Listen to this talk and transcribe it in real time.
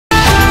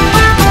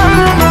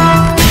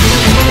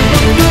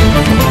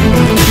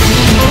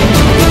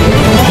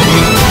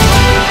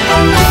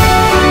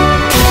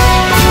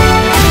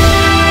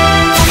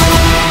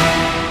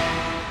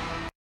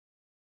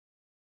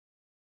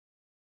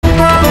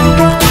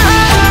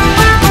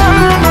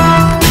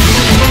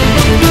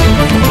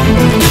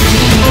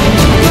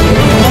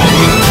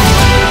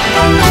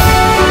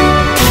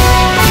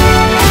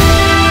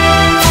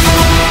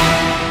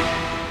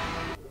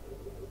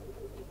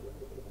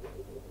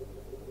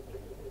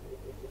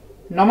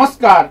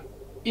नमस्कार।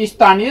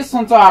 स्थानीय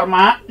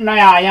सञ्चारमा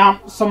नयाँ आयाम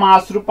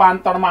समाज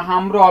रूपान्तरणमा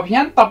हाम्रो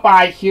अभियान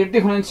तपाई हेर्दै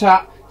हुनुहुन्छ।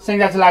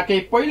 सङ्घा जिल्लाकै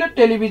पहिलो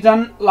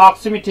टेलिभिजन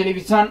लक्ष्मी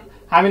टेलिभिजन।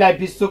 हामीलाई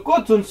विश्वको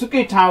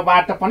जुनसुकै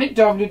ठाउँबाट पनि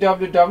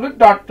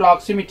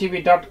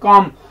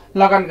www.laxmitv.com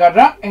लगन गरेर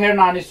हेर्न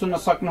अनि सुन्न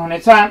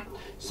सक्नुहुनेछ।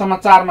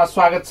 समाचारमा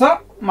स्वागत छ।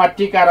 म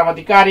टीकाराम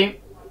अधिकारी।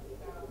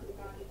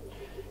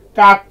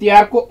 काग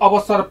तिहारको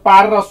अवसर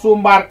पारेर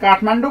सोमबार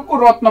काठमाडौँको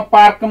रत्न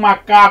पार्कमा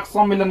काग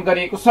सम्मेलन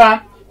गरिएको छ।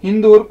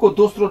 हिन्दूहरूको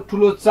दोस्रो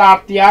ठूलो चाड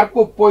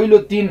तिहारको पहिलो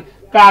दिन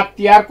काग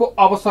तिहारको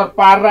अवसर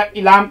पारेर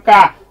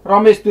इलामका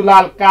रमेश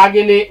दुलाल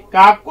कागेले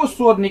कागको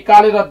स्वर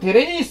निकालेर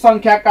धेरै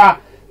संख्याका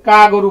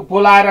कागहरू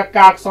बोलाएर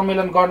काग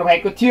सम्मेलन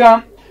गर्नुभएको थियो।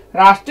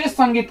 राष्ट्रिय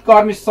संगीत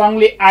कर्मी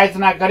संघले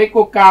आयोजना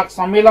गरेको काग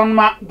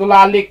सम्मेलनमा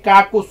दुलालले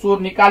कागको स्वर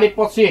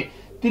निकालेपछि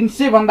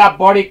 300 भन्दा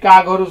बढी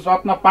कागहरू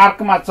रत्न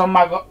पार्कमा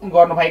जम्मा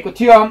गर्नुभएको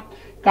थियो।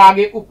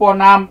 कागे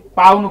उपनाम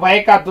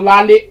पाउनुभएका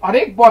दुलालले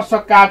हरेक वर्ष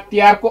काग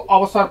तिहारको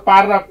अवसर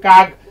पारेर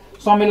काग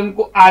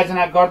सम्मेलनको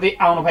आयोजना गर्दै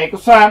आउनु भएको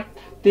छ।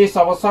 त्यस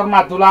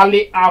अवसरमा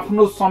दुलालले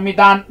आफ्नो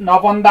संविधान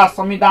नबन्दा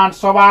संविधान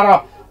सभा र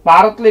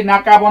भारतले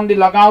नाकाबन्दी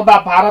लगाउँदा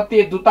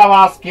भारतीय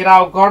दूतावास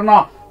घेराउ गर्न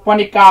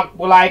पनि काग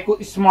बोलाएको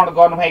स्मरण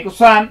गर्नुभएको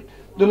छ।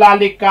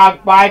 दुलालले काग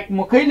बाहेक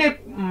मुखैले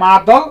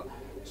मादल,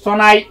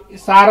 सनाई,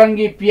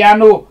 सारङ्गी,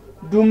 पियानो,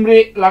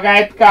 डुम्रे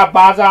लगायतका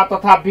बाजा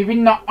तथा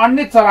विभिन्न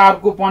अन्य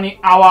चराहरूको पनि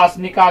आवाज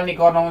निकाल्ने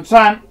गर्नुहुन्छ।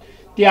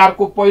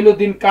 तिहारको पहिलो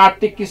दिन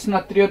कार्तिक कृष्ण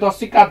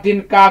त्रयोदशीका दिन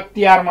काग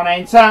तिहार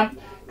मनाइन्छ।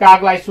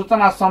 कागलाई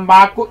सूचना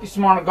सम्भागको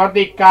स्मरण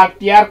गर्दै काग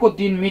तिहारको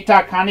दिन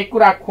मिठा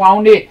खानेकुरा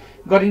खुवाउने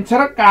गरिन्छ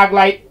र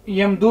कागलाई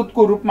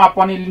यमदूतको रूपमा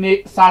पनि लिने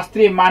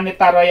शास्त्रीय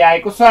मान्यता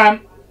रहिआएको छ।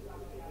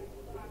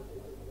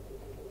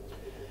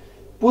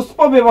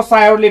 पुष्प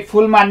व्यवसायीहरूले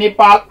फूलमा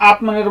नेपाल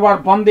आत्मनिर्भर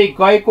बन्दै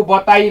गएको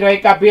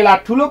बताइरहेका बेला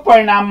ठूलो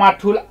परिमाणमा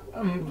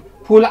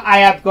फूल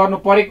आयात गर्नु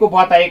परेको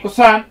बताएको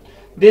छ।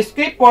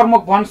 देशकै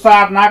प्रमुख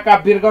भन्सार नाका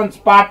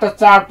वीरगञ्जबाट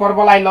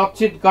चाडपर्वलाई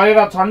लक्षित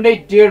गरेर झण्डै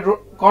 1.5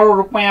 करोड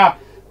रुपियाँ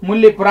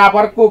मूल्य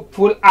बराबरको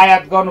फूल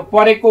आयात गर्नु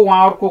परेको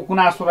उहाँहरूको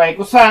गुनासो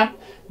रहेको छ।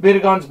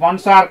 वीरगञ्ज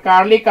भन्सार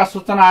कार्यालयका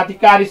सूचना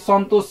अधिकारी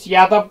सन्तोष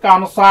यादवका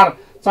अनुसार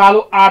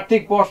चालु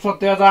आर्थिक वर्ष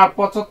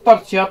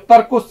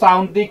 2075-76 को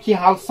साउनदेखि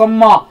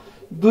हालसम्म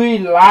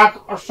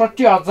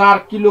 2,68,000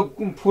 किलो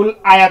फूल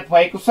आयात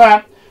भएको छ,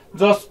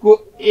 जसको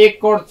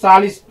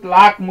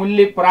 1,40,00,000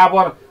 मूल्य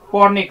बराबर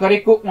पर्ने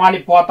गरेको उहाँले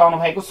बताउनु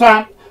भएको छ।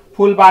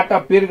 फूलबाट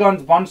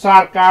वीरगञ्ज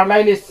भन्सार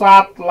कार्यालयले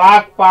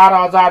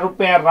 7,12,000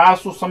 रुपियाँ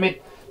रासु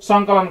समेत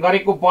संकलन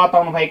गरेको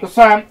बताउनु भएको छ।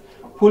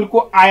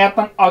 फूलको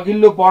आयातन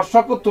अघिल्लो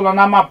वर्षको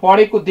तुलनामा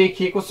बढेको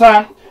देखिएको छ।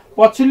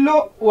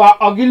 पछिल्लो वा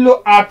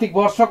अघिल्लो आर्थिक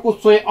वर्षको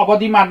सोही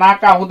अवधिमा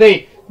नाका हुँदै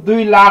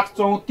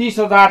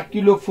 2,34,000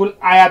 किलो फूल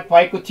आयात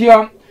भएको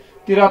थियो।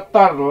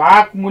 73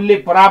 लाख मूल्य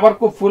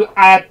बराबरको फूल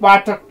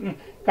आयातबाट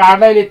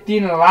कार्यालयले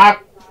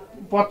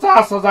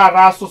 3,50,000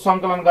 रासु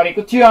संकलन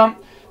गरेको थियो।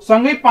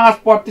 सँगै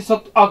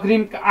 5%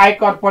 अग्रिम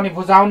आयकर पनि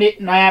बुझाउने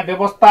नयाँ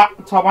व्यवस्था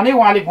छ भने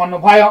उहाँले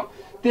भन्नुभयो।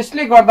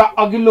 त्यसले गर्दा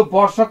अघिल्लो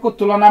वर्षको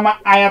तुलनामा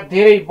आयात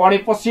धेरै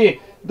बढेपछि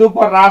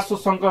दोब्बर रासु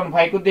संकलन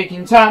भएको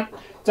देखिन्छ।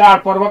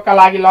 चाडपर्वका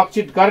लागि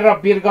लक्षित गरेर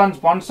वीरगञ्ज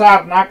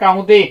भन्सार नाका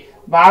हुँदै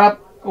भारत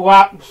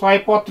वा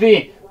सयपत्री,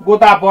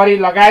 गोदावरी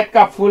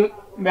लगायतका फूल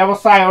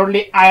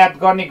व्यवसायीहरूले आयात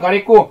गर्ने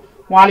गरेको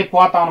उहाँले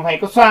बताउनु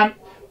भएको छ।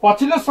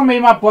 पछिल्लो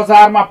समयमा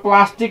बजारमा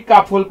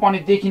प्लास्टिकका फूल पनि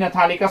देखिन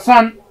थालेका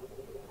छन्।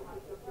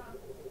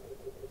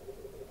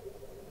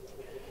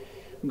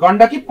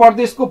 गण्डकी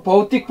प्रदेशको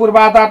भौतिक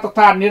पूर्वाधार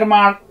तथा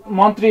निर्माण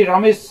मन्त्री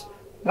रमेश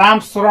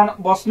रामशरण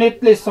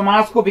बस्नेतले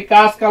समाजको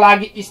विकासका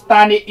लागि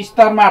स्थानीय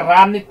स्तरमा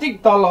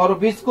राजनीतिक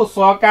दलहरूबीचको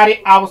सहकारी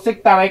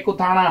आवश्यकता रहेको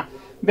धारणा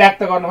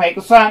व्यक्त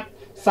गर्नुभएको छ।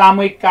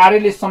 सामूहिक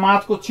कार्यले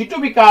समाजको छिटो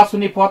विकास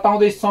हुने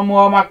बताउँदै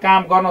समूहमा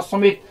काम गर्न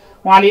समेत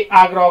उहाँले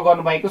आग्रह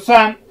गर्नुभएको छ।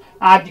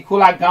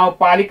 आँधीखोला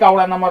गाउँपालिका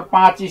वडा नम्बर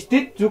 5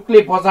 स्थित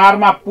जुक्ले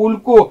बजारमा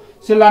पुलको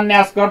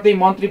शिलान्यास गर्दै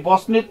मन्त्री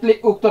बस्नेतले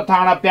उक्त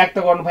धारणा व्यक्त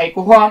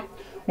गर्नुभएको हो।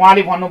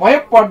 उहाँले भन्नुभयो,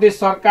 प्रदेश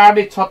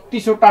सरकारले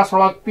 36 वटा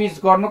सडक पिच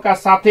गर्नुका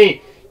साथै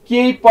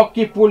केही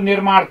पक्की पुल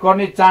निर्माण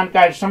गर्ने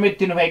जानकारी समेत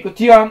दिनुभएको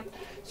थियो।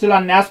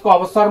 शिलान्यासको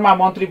अवसरमा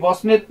मन्त्री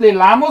बस्नेतले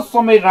लामो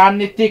समय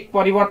राजनीतिक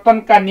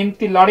परिवर्तनका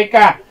निम्ति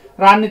लडेका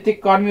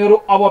राजनीतिक कर्मीहरू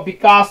अब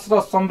विकास र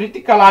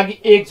समृद्धिका लागि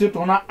एकजुट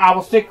हुन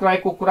आवश्यक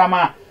रहेको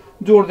कुरामा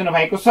जोड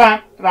दिनुभएको छ।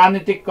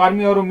 राजनीतिक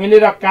कर्मीहरू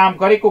मिलेर काम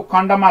गरेको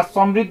खण्डमा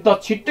समृद्ध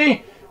छिट्टै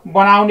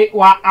बनाउने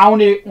वा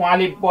आउने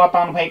उहाँले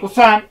बताउनु भएको छ।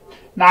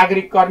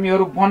 नागरिक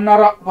कर्मीहरू भन्न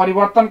र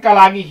परिवर्तनका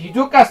लागि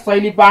हिजोका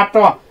शैलीबाट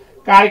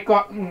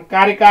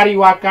कार्यकारी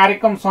वा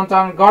कार्यक्रम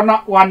सञ्चालन गर्न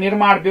वा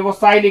निर्माण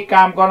व्यवसायले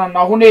काम गर्न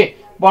नहुने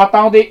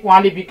बताउँदै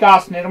उहाँले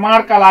विकास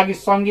निर्माणका लागि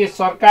संघीय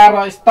सरकार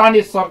र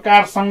स्थानीय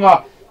सरकारसँग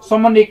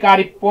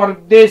समन्वयकारी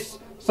प्रदेश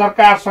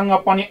सरकारसँग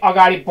पनि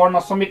अगाडि बढ्न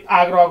समेत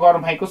आग्रह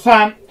गर्नुभएको छ।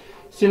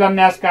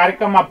 शिलान्यास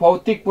कार्यक्रममा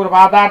भौतिक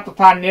पूर्वाधार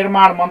तथा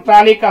निर्माण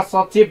मन्त्रालयका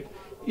सचिव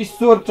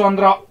ईश्वर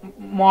चन्द्र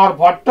महर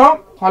भट्ट,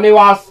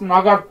 फलेवास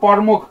नगर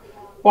प्रमुख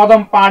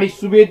पदम पाणी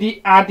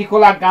सुवेदी,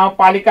 आँधीखोला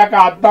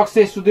गाउँपालिकाका अध्यक्ष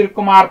सुधीर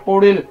कुमार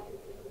पौडेल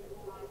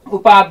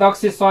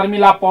उपाध्यक्ष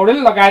शर्मिला पौडेल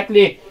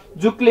लगायतले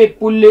जुक्ले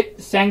पुलले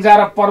स्याङ्जा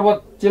र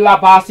पर्वत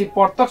जिल्लावासी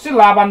प्रत्यक्ष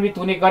लाभान्वित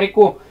हुने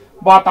गरेको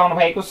बताउनु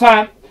भएको छ।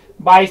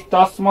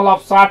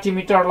 22.60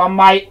 मिटर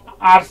लम्बाई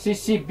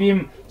आरसीसी बीम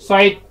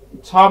सहित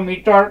 6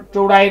 मिटर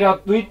चौडाई र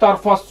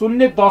दुईतर्फ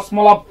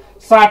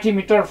 0.60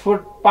 मिटर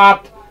फुटपाथ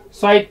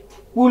सहित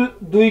पुल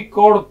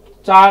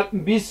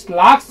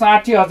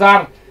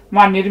 2,20,60,000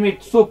 मा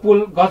निर्मित सो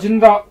पुल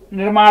गजेन्द्र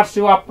निर्माण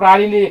सेवा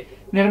प्रणालीले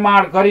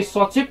निर्माण गरी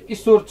सचिव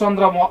ईश्वर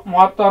चन्द्र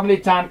महतोले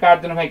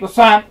जानकारी दिनुभएको छ।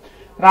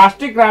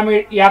 राष्ट्रिय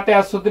ग्रामीण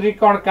यातायात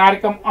सुदृढीकरण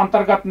कार्यक्रम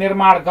अन्तर्गत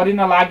निर्माण गरिन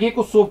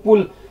लागेको सो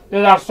पुल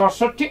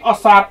 2067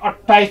 असार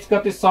 28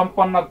 गते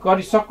सम्पन्न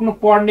गरिसक्नु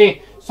पर्ने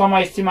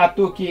समय सीमा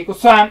तोकिएको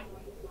छ।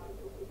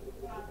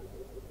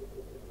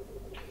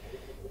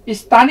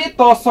 स्थानीय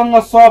तहसँग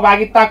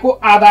सहभागिताको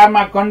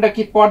आधारमा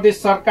गण्डकी प्रदेश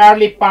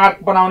सरकारले पार्क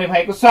बनाउने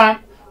भएको छ।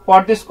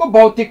 प्रदेशको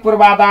भौतिक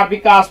पूर्वाधार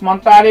विकास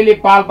मन्त्रालयले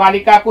बाल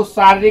बालिकाको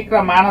शारीरिक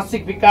र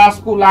मानसिक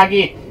विकासको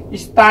लागि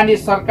स्थानीय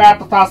सरकार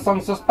तथा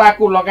संघ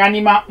संस्थाको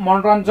लगानीमा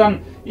मनोरञ्जन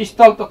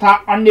स्थल तथा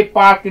अन्य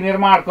पार्क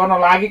निर्माण गर्न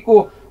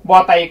लागेको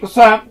बताइएको छ।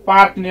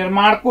 पार्क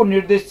निर्माणको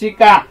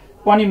निर्देशिका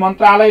पनि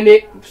मन्त्रालयले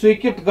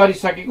स्वीकृत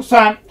गरिसकेको छ।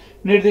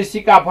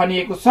 निर्देशिका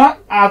भनिएको छ,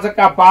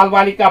 आजका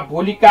बालबालिका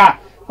भोलिका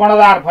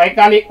कर्णधार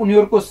भएकाले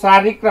उनीहरूको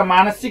शारीरिक र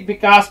मानसिक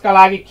विकासका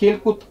लागि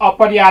खेलकुद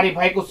अपरिहार्य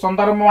भएको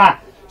सन्दर्भमा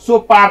सो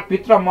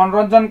पार्कभित्र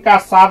मनोरञ्जनका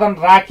साधन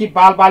राखी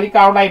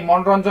बालबालिकाहरूलाई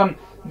मनोरञ्जन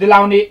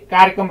दिलाउने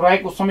कार्यक्रम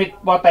रहेको समेत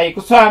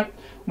बताइएको छ।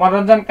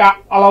 मनोरञ्जनका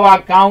अलावा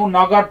गाउँ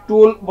नगर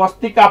टोल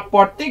बस्तीका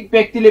प्रत्येक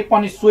व्यक्तिले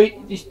पनि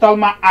सोही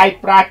स्थलमा आइ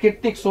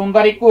प्राकृतिक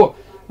सौन्दर्यको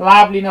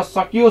लाभ लिन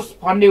सकियोस्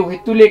भन्ने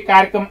हेतुले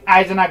कार्यक्रम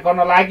आयोजना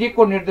गर्न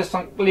लागेको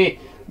निर्देशकले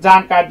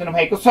जानकारी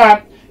दिनुभएको छ।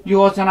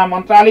 योजना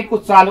मन्त्रालयको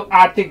चालू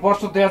आर्थिक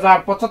वर्ष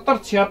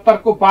 2075-76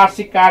 को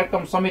वार्षिक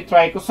कार्यक्रम समेत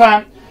रहेको छ।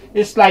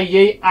 यसलाई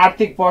यही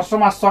आर्थिक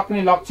वर्षमा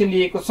सक्ने लक्ष्य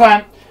लिएको छ।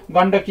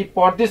 गण्डकी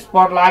प्रदेश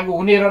भर लागू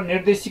हुने र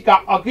निर्देशिका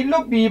अघिल्लो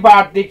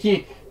बिहिबारदेखि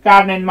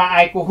कार्यान्वयनमा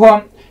आएको हो।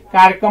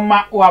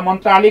 कार्यक्रममा वा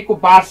मन्त्रालयको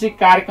वार्षिक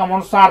कार्यक्रम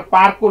अनुसार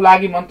पार्कको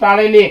लागि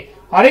मन्त्रालयले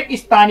हरेक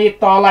स्थानीय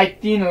तहलाई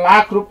 3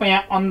 लाख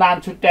रुपियाँ अनुदान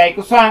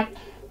छुट्याएको छ।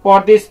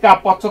 प्रदेशका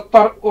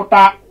 75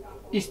 वटा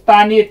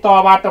स्थानीय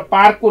तहबाट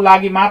पार्कको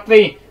लागि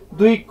मात्रै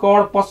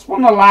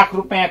 2,55,00,000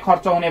 रुपियाँ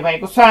खर्च हुने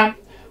भएको छ।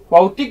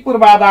 भौतिक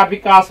पूर्वाधार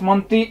विकास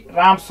मन्त्री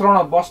रामशरण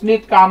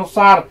बस्नेतका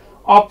अनुसार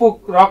अपुग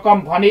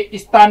रकम भने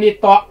स्थानीय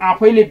तह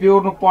आफैले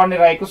बेहोर्नु पर्ने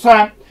रहेको छ।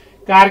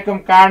 कार्यक्रम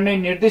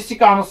कार्यान्वयन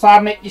निर्देशिका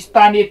अनुसार नै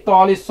स्थानीय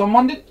तहले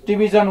सम्बन्धित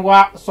डिभिजन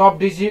वा सब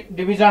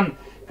डिभिजन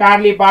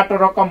कार्यालयबाट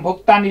रकम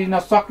भुक्तानी लिन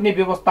सक्ने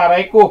व्यवस्था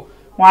रहेको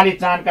उहाँले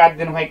जानकारी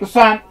दिनुभएको छ।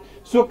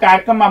 सो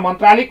कार्यक्रममा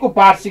मन्त्रालयको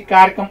वार्षिक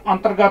कार्यक्रम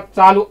अन्तर्गत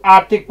चालू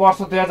आर्थिक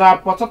वर्ष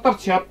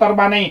 2075-76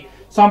 मा नै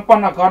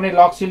सम्पन्न गर्ने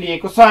लक्ष्य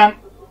लिएको छ।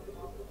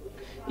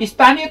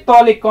 स्थानीय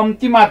तहले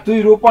कम्तीमा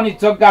 2 रोपनी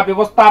जग्गा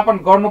व्यवस्थापन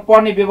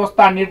गर्नुपर्ने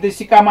व्यवस्था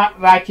निर्देशिकामा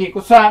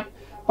राखिएको छ।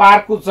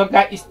 पार्कको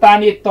जग्गा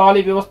स्थानीय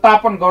तहले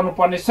व्यवस्थापन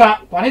गर्नुपर्नेछ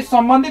भने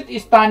सम्बन्धित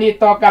स्थानीय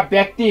तहका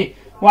व्यक्ति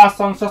वा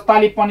संघ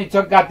संस्थाले पनि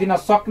जग्गा दिन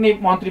सक्ने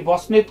मन्त्री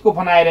बस्नेतको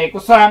भनाइरहेको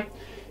छ।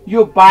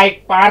 यो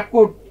बाहेक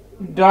पार्कको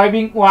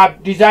ड्राइभिङ वा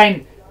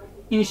डिजाइन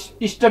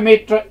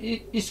इस्टिमेट र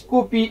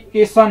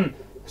स्कोपिकेसन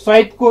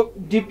सहितको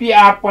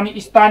डीपीआर पनि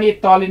स्थानीय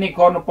तहले नै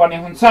गर्नुपर्ने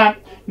हुन्छ।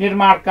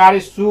 निर्माण कार्य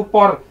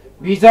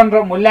सुपरभिजन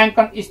र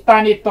मूल्याङ्कन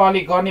स्थानीय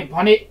तहले गर्ने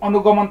भने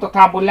अनुगमन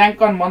तथा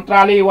मूल्याङ्कन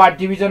मन्त्रालय वा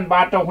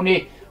डिभिजनबाट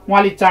हुने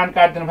उहाँले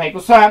जानकारी दिनुभएको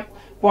छ।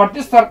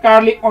 प्रदेश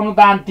सरकारले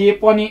अनुदान दिए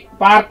पनि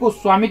पार्कको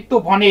स्वामित्व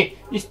भने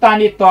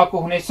स्थानीय तहको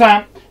हुनेछ।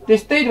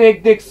 त्यस्तै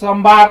रेखदेख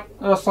सम्भार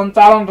र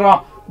सञ्चालन र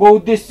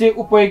बहुउद्देश्य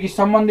उपयोगी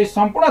सम्बन्धी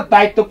सम्पूर्ण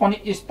दायित्व पनि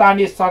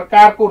स्थानीय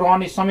सरकारको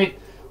रहने समेत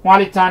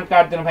उहाँले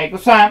जानकारी दिनुभएको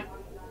छ।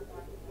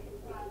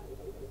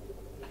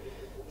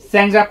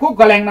 स्याङ्जाको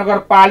गल्याङ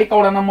नगरपालिका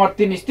वडा नम्बर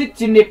 3 स्थित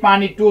चिन्ने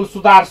पानी टोल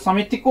सुधार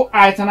समितिको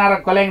आयोजना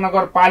र गल्याङ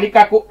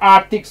नगरपालिकाको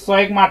आर्थिक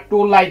सहयोगमा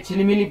टोललाई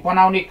झिलिमिली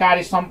बनाउने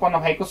कार्य सम्पन्न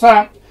भएको छ।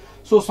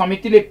 सो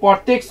समितिले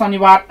प्रत्येक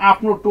शनिबार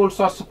आफ्नो टोल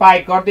सरसफाई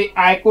गर्दै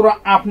आएको र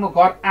आफ्नो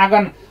घर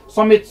आँगन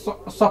समेत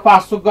सफा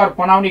सुग्घर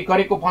बनाउने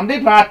गरेको भन्दै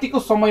रातिको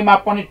समयमा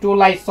पनि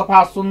टोललाई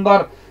सफा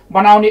सुन्दर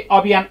बनाउने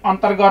अभियान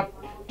अन्तर्गत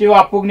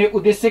टेवा पुग्ने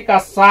उद्देश्यका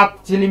साथ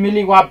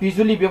झिलिमिली वा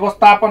बिजुली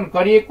व्यवस्थापन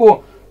गरिएको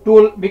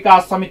टोल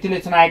विकास समितिले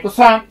जनाएको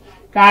छ।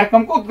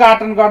 कार्यक्रमको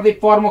उद्घाटन गर्दै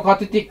प्रमुख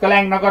अतिथि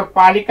गल्याङ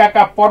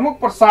नगरपालिकाका प्रमुख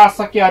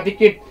प्रशासकीय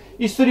अधिकृत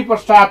ईश्वरी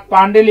प्रसाद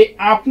पाण्डेले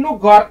आफ्नो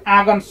घर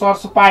आँगन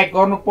सरसफाई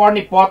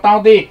गर्नुपर्ने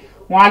बताउँदै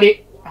उहाँले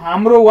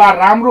हाम्रो वा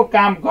राम्रो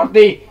काम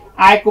गर्दै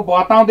आएको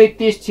बताउँदै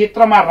त्यस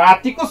क्षेत्रमा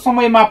रातिको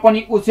समयमा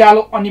पनि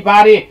उज्यालो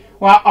अनिवार्य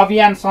वा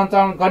अभियान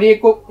सञ्चालन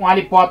गरिएको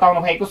उहाँले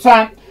बताउनु भएको छ।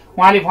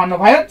 उहाँले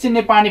भन्नुभयो,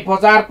 चिन्नेपानी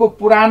बजारको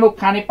पुरानो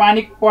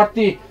खानेपानी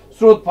प्रति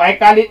स्रोत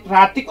भएकाले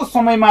रातिको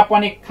समयमा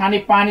पनि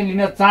खानेपानी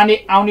लिन जाने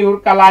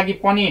आउनेहरूका लागि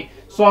पनि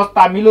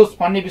सहजता मिलोस्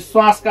भन्ने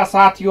विश्वासका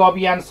साथ यो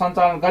अभियान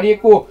सञ्चालन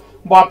गरिएको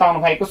बताउनु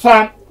भएको छ।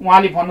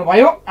 उहाँले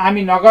भन्नुभयो,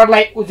 हामी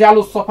नगरलाई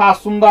उज्यालो सफा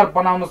सुन्दर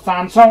बनाउन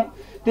चाहन्छौं।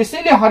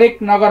 त्यसैले हरेक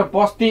नगर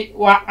बस्ती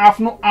वा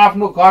आफ्नो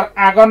आफ्नो घर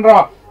आँगन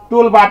र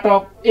टोलबाट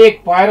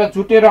एक भएर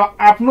जुटेर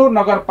आफ्नो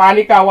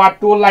नगरपालिका वा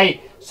टोललाई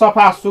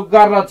सफा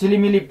सुग्घर र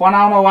झिलिमिली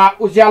बनाउन वा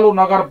उज्यालो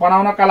नगर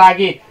बनाउनका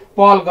लागि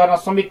पहल गर्न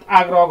समेत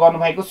आग्रह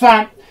गर्नुभएको छ।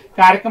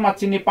 कार्यक्रममा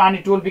चिन्नेपानी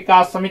टोल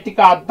विकास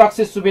समितिका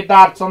अध्यक्ष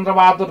सुबेदार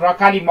चन्द्रबहादुर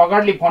रखाली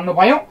मगरले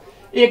भन्नुभयो,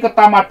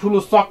 एकतामा ठूलो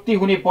शक्ति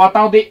हुने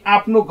बताउँदै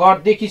आफ्नो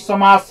घरदेखि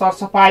समाज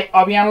सरसफाई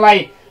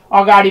अभियानलाई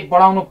अगाडि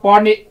बढाउनु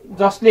पर्ने,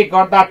 जसले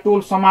गर्दा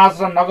टोल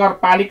समाज र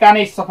नगरपालिका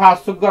नै सफा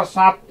सुग्घर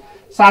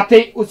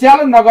साथै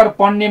उज्यालो नगर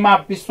बन्नेमा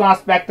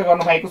विश्वास व्यक्त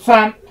गर्नुभएको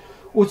छ।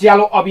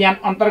 उज्यालो अभियान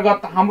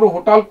अन्तर्गत हाम्रो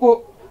होटलको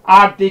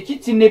 8 देखि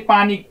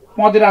चिन्नेपानी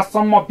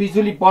मदिरासम्म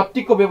बिजुली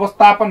बत्तीको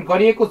व्यवस्थापन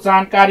गरिएको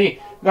जानकारी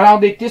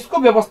गराउँदै त्यसको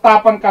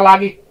व्यवस्थापनका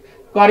लागि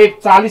करिब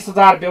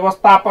 40,000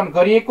 व्यवस्थापन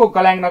गरिएको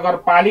गल्याङ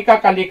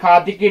नगरपालिकाका लेखा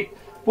अधिकृत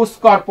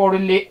पुष्कर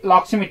पौडेलले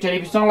लक्ष्मी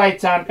टेलिभिजनलाई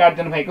जानकारी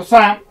दिनुभएको छ।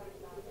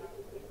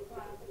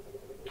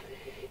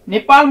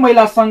 नेपाल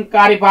महिला संघ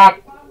कार्यवाहक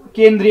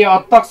केन्द्रीय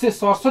अध्यक्ष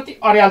सरस्वती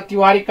अर्याल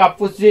तिवारीका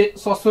पूज्य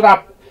ससुरा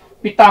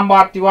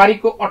पिताम्बर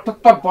तिवारीको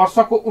 78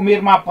 वर्षको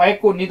उमेरमा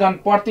भएको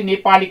निधनप्रति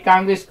नेपाली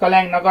कांग्रेस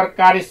गल्याङ नगर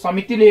कार्य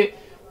समितिले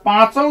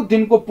 5औं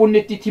दिनको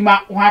पुण्यतिथिमा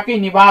उहाँकै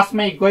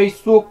निवासमै गई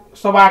शोक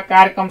सभा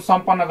कार्यक्रम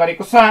सम्पन्न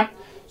गरेको छ।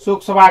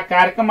 शोक सभा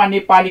कार्यक्रममा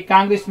नेपाली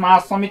कांग्रेस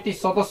महासमिति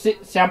सदस्य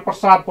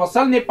श्यामप्रसाद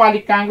बसाल, नेपाली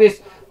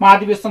कांग्रेस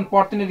महाधिवेशन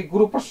प्रतिनिधि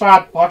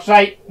गुरुप्रसाद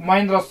भट्टराई,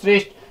 महेन्द्र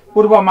श्रेष्ठ,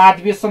 पूर्व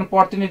महाधिवेशन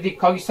प्रतिनिधि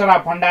खगिसरा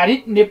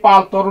भण्डारी,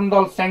 नेपाल तरुण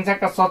दल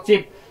स्याङ्जाका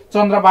सचिव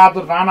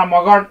चन्द्रबहादुर राणा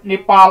मगर,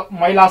 नेपाल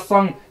महिला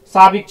संघ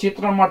साबिक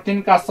क्षेत्र नम्बर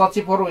 3 का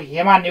सचिवहरू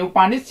हेमा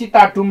नेउपाने,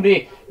 सीता डुम्रे,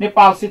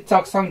 नेपाल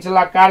शिक्षक संघ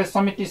जिल्ला कार्य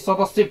समिति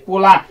सदस्य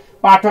पोला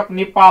पाठक,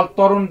 नेपाल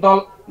तरुण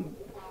दल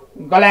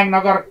गल्याङ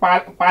नगर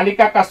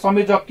पालिकाका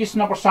संयोजक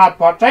कृष्ण प्रसाद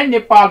भट्टराई,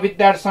 नेपाल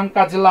विद्यार्थी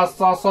संघका जिल्ला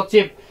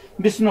सचिव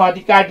विष्णु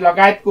अधिकारी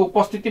लगायतको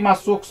उपस्थितिमा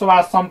शोक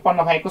सभा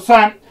सम्पन्न भएको छ।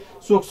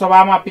 शोक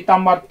सभामा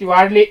पिताम्बर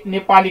तिवारीले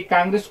नेपाली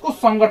कांग्रेसको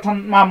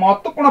संगठनमा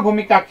महत्वपूर्ण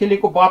भूमिका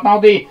खेलेको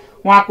बताउँदै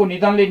उहाँको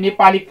निधनले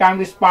नेपाली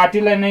कांग्रेस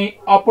पार्टीलाई नै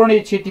अपूर्णीय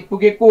क्षति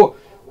पुगेको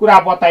कुरा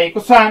बताएको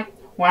छ।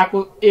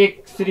 उहाँको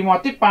एक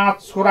श्रीमती,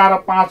 5 छोरा र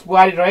 5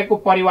 बुहारी रहेको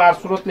परिवार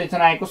स्रोतले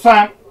जनाएको छ।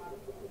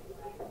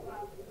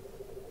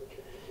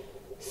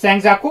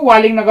 स्याङ्जाको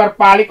वालिङ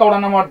नगरपालिका वडा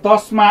नम्बर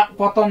 10 मा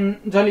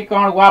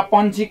पतञ्जलीकरण वा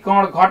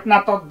पञ्जीकरण घटना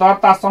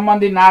दर्ता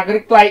सम्बन्धी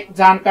नागरिकलाई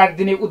जानकारी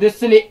दिने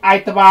उद्देश्यले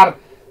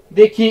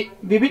आइतबारदेखि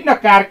विभिन्न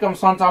कार्यक्रम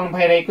सञ्चालन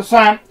भइरहेको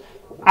छ।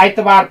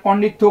 आइतबार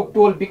पण्डित थोक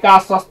टोल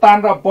विकास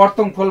संस्थान र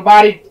बर्तुङ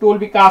फुलबारी टोल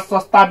विकास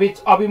संस्था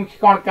बीच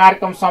अभिमुखीकरण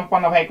कार्यक्रम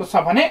सम्पन्न भएको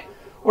छ भने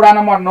वडा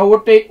नम्बर 9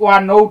 वटै वा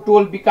 9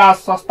 टोल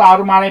विकास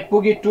संस्थाहरूमा नै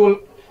पुगी टोल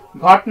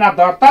घटना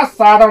दर्ता,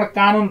 साधारण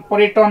कानून,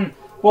 पर्यटन,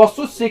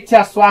 पशु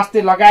शिक्षा,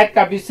 स्वास्थ्य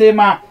लगायतका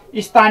विषयमा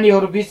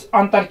स्थानीयहरू बीच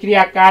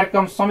अन्तर्क्रिया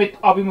कार्यक्रम समेत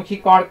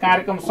अभिमुखीकरण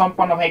कार्यक्रम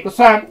सम्पन्न भएको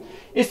छ।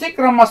 यसै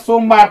क्रममा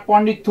सोमबार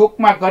पण्डित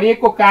थोकमा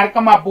गरिएको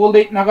कार्यक्रममा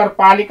बोल्दै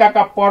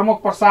नगरपालिकाका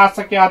प्रमुख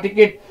प्रशासकीय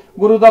अधिकृत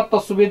गुरुदत्त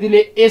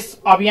सुवेदीले यस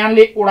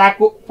अभियानले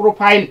ओडाको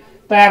प्रोफाइल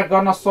तयार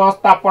गर्न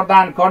सहजता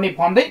प्रदान गर्ने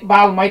भन्दै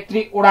बाल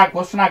मैत्री ओडा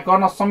घोषणा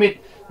गर्न समेत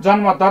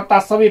जन्म दर्ता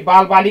सबै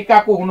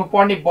बालबालिकाको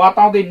हुनुपर्ने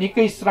बताउँदै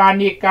निकै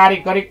सराहनीय कार्य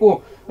गरेको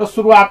र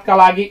सुरुवातका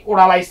लागि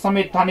ओडालाई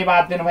समेत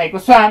धन्यवाद दिनुभएको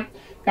छ।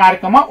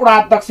 कार्यक्रममा ओडा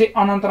अध्यक्ष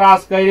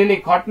अनन्तराज गैरेले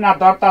घटना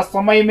दर्ता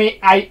समयमै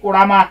आई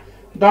ओडामा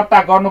दर्ता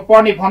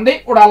गर्नुपर्ने भन्दै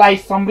ओडालाई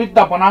समृद्ध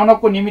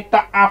बनाउनको निमित्त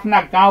आफ्ना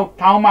गाउँ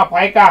ठाउँमा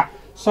भएका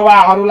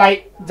सभाहरूलाई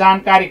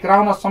जानकारी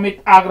गराउन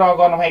समेत आग्रह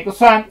गर्नुभएको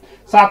छ।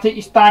 साथै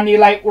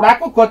स्थानीयलाई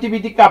ओडाको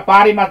गतिविधिका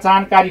बारेमा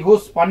जानकारी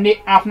होस् भन्ने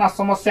आफ्ना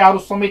समस्याहरू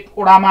समेत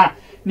ओडामा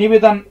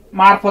निवेदन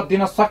मार्फत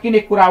दिन सकिने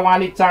कुरा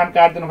उहाँले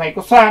जानकारी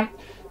दिनुभएको छ।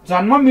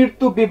 जन्म,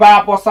 मृत्यु,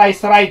 विवाह, बसाई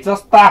सराई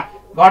जस्ता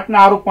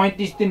घटनाहरू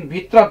 35 दिन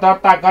भित्र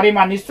दर्ता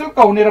गरेमा निशुल्क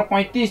हुने र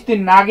 35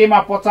 दिन नागेमा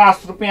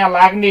 50 रुपियाँ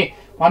लाग्ने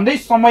भन्दै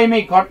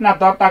समयमै घटना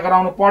दर्ता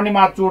गराउनु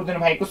पर्नेमा जोड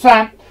दिनुभएको छ।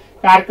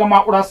 कार्यक्रममा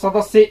वडा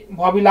सदस्य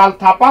भविलाल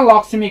थापा,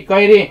 लक्ष्मी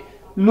गैरे,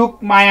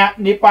 लुकमाया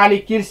नेपाली,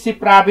 कृषि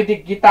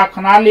प्राविधिक गीता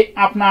खनालले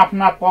आफ्ना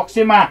आफ्ना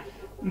पक्षमा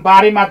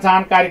बारेमा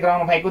जानकारी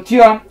गराउनु भएको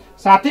थियो।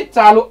 साथै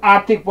चालु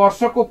आर्थिक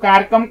वर्षको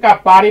कार्यक्रमका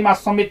बारेमा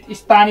समेत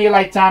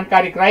स्थानीयलाई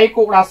जानकारी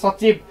गराएको वडा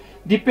सचिव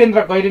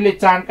दिपेन्द्र गैरेले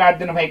जानकारी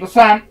दिनुभएको छ।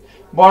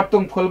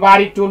 बर्तुङ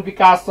फुलबारी टोल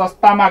विकास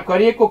संस्थामा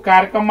गरिएको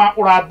कार्यक्रममा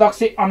वडा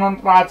अध्यक्ष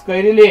अनन्तराज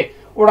गैरेले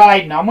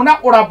ओडालाई नमुना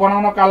ओडा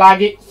बनाउनका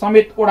लागि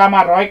समेत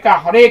ओडामा रहेका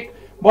हरेक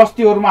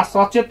बस्तीहरूमा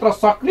सचेत र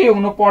सक्रिय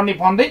हुनुपर्ने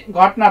भन्दै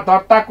घटना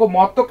दर्ताको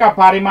महत्वका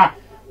बारेमा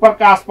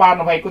प्रकाश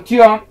पार्नु भएको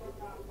थियो।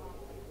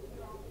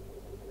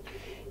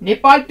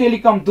 नेपाल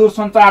टेलिकम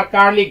दूरसञ्चार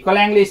कार्यालय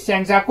गल्याङले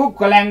स्याङ्जाको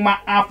गल्याङमा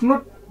आफ्नो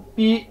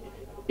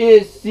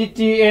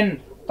PACTN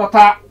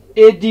तथा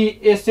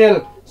ADSL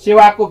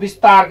सेवाको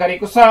विस्तार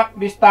गरेको छ।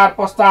 विस्तार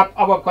पश्चात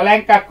अब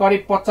गल्याङका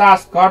करिब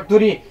 50 घर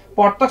दूरी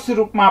प्रत्यक्ष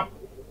रूपमा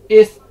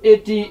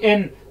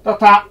SATN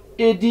तथा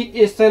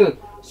ADSL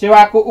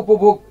सेवाको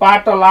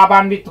उपभोगबाट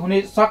लाभान्वित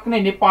हुने सक्ने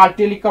नेपाल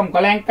टेलिकम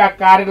गल्याङका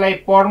कार्यालय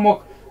प्रमुख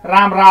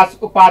रामराज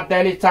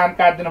उपाध्यायले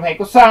जानकारी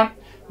दिनुभएको छ।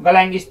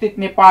 गल्याङ स्थित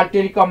नेपाल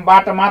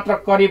टेलिकमबाट मात्र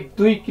करिब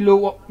 2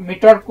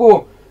 किलोमिटरको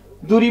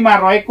दूरीमा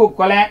रहेको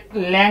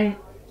गल्याङ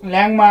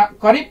ल्याङमा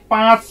करिब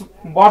 5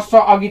 वर्ष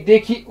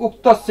अघिदेखि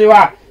उक्त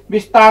सेवा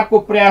विस्तारको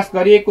प्रयास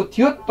गरिएको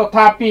थियो।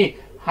 तथापि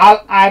हाल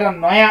आएर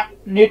नयाँ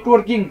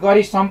नेटवर्किङ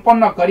गरी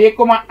सम्पन्न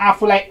गरिएकोमा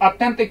आफूलाई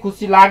अत्यन्तै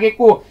खुसी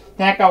लागेको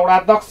त्यहाँका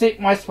वडाध्यक्ष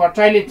महेश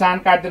भट्टराईले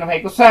जानकारी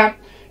दिनुभएको छ।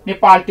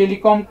 नेपाल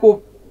टेलिकमको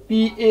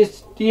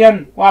PSTN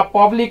वा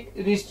public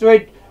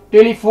रिस्ट्रेट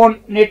telephone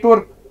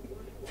network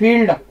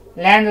field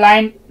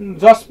landline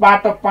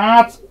जसबाट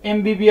 5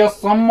 MBPS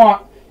सम्म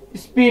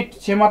स्पिड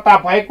क्षमता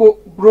भएको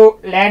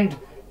ब्रोडब्यान्ड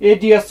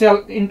ADSL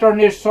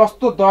इन्टरनेट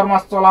सस्तो दरमा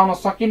चलाउन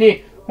सकिने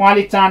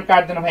उहाँले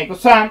जानकारी दिनुभएको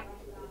छ।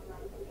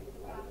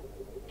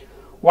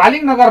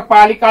 वालिङ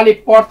नगरपालिकाले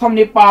प्रथम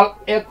नेपाल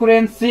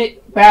एक्युरेन्सी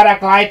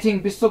प्याराग्लाइडिङ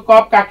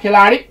विश्वकपका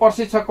खेलाडी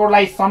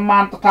प्रशिक्षकहरूलाई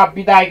सम्मान तथा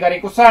विदाई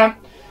गरेको छ।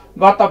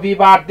 गत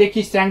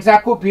बिहिबारदेखि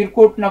स्याङ्जाको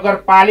भिरकोट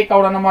नगरपालिका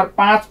वडा नम्बर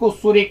 5 को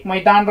सुरेक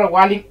मैदान र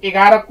वालिङ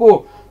 11 को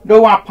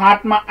डौवा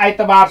फाँटमा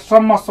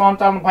आइतबारसम्म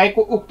सञ्चालन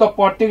भएको उक्त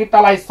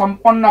प्रतियोगितालाई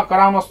सम्पन्न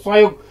गराउन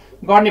सहयोग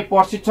गर्ने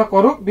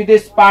प्रशिक्षकहरू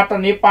विदेशबाट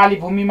नेपाली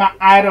भूमिमा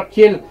आएर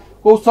खेल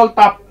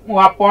कौशलता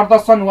वा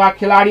प्रदर्शन वा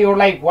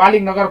खेलाडीहरूलाई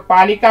वालिङ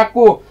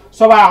नगरपालिकाको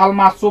सभा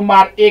हलमा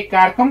सोमबार एक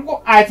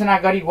कार्यक्रमको आयोजना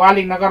गरी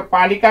वालिङ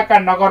नगरपालिकाका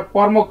नगर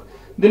प्रमुख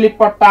दिलीप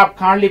प्रताप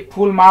खाँडले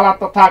फूलमाला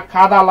तथा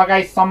खादा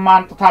लगाई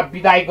सम्मान तथा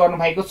विदाई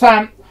गर्नुभएको छ।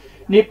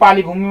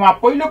 नेपाली भूमिमा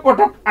पहिलो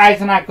पटक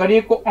आयोजना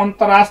गरिएको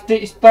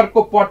अन्तर्राष्ट्रिय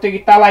स्तरको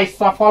प्रतियोगितालाई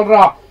सफल र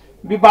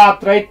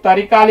विवाद रहित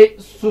तरिकाले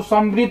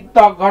सुसमृद्ध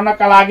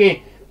गर्नका लागि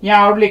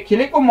यहाँहरूले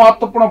खेलेको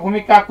महत्वपूर्ण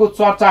भूमिकाको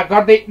चर्चा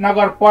गर्दै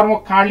नगर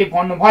प्रमुख खाँडले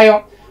भन्नुभयो,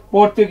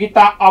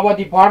 प्रतियोगिता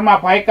अवधिभरमा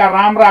भएका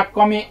राम्रा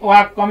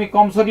कमी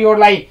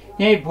कमजोरीहरूलाई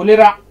यही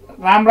भुलेर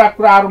राम्रा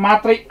कुराहरू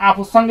मात्रै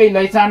आफूसँगै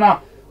लैजान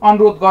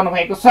अनुरोध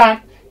गर्नुभएको छ।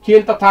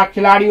 खेल तथा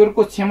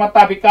खेलाडीहरूको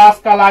क्षमता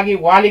विकासका लागि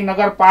वालिङ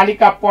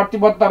नगरपालिका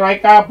प्रतिबद्ध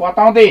रहेका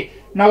बताउँदै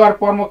नगर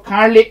प्रमुख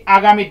खाँडले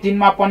आगामी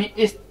दिनमा पनि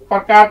यस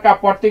प्रकारका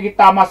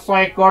प्रतियोगितामा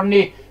सहयोग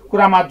गर्ने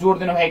कुरामा जोड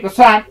दिनुभएको छ।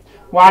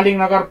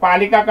 वालिङ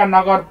नगरपालिकाका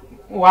नगर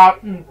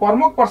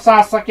प्रमुख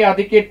प्रशासकीय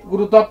अधिकृत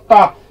गुरुदत्त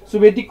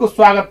सुवेदीको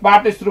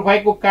स्वागतबाट शुरू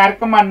भएको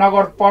कार्यक्रममा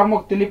नगर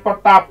प्रमुख दिलीप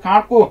प्रताप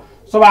खाँडको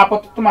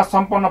सभापतित्वमा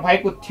सम्पन्न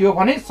भएको थियो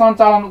भने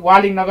सञ्चालन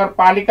वालिङ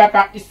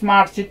नगरपालिकाका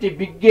स्मार्ट सिटी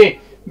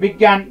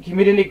विज्ञान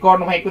घिमिरेले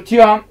गर्नुभएको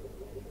थियो।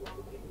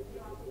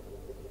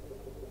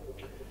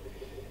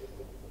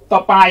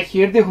 तपाई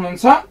हेर्दै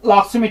हुनुहुन्छ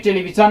लक्ष्मी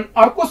टेलिभिजन।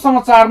 अर्को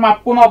समाचारमा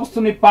पुनः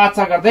उपस्थिति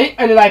बाचा गर्दै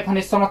अहिलेलाई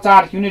भने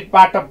समाचार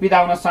युनिटबाट बिदा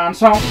हुन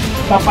चाहन्छौं।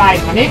 तपाई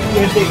भने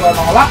हेर्दै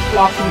गर्नुहोला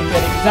लक्ष्मी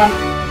टेलिभिजन।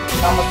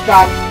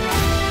 नमस्कार।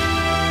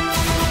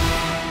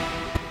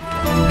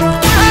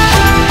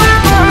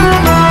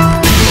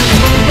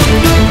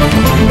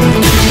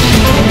 Thank you.